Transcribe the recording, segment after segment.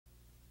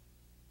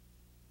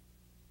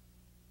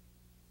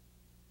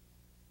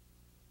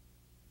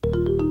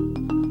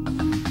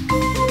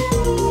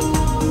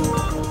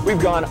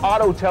We've gone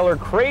auto teller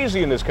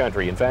crazy in this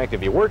country. In fact,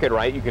 if you work it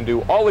right, you can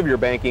do all of your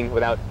banking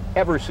without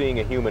ever seeing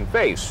a human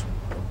face.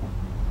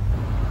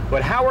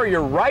 But how are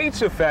your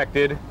rights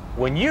affected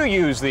when you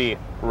use the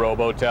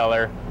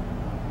robo-teller?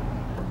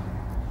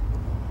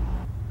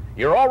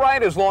 You're all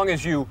right as long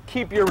as you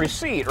keep your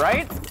receipt,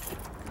 right?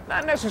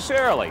 Not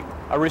necessarily.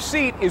 A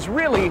receipt is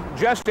really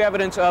just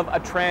evidence of a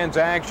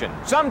transaction.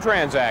 Some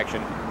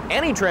transaction,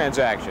 any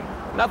transaction,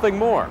 nothing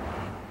more.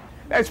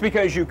 That's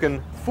because you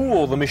can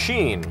fool the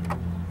machine.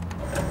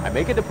 I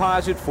make a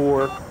deposit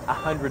for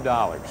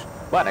 $100,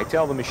 but I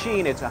tell the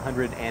machine it's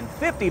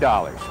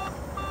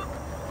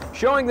 $150.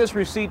 Showing this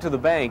receipt to the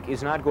bank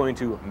is not going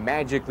to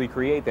magically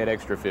create that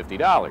extra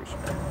 $50.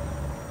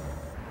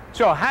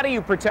 So how do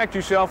you protect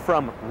yourself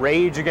from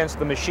rage against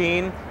the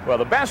machine? Well,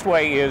 the best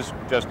way is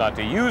just not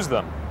to use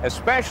them,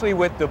 especially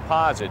with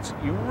deposits.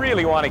 You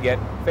really want to get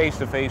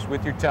face-to-face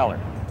with your teller.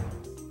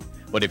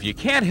 But if you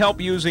can't help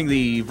using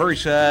the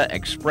Versa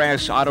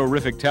Express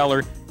Autorific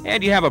Teller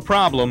and you have a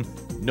problem,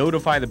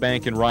 notify the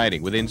bank in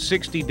writing within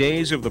 60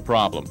 days of the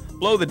problem.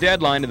 Blow the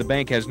deadline and the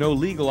bank has no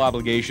legal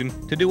obligation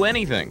to do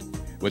anything.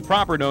 With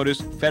proper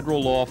notice,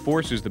 federal law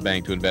forces the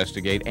bank to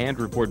investigate and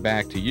report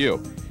back to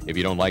you. If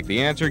you don't like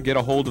the answer, get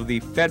a hold of the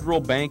federal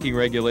banking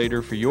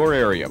regulator for your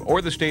area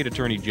or the state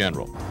attorney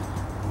general.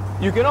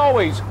 You can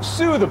always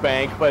sue the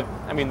bank, but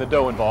the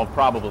dough involved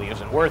probably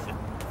isn't worth it.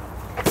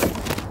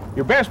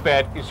 Your best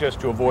bet is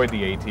just to avoid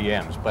the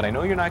ATMs, but I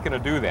know you're not going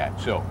to do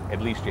that, so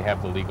at least you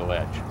have the legal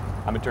edge.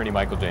 I'm attorney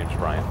Michael James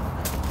Bryant.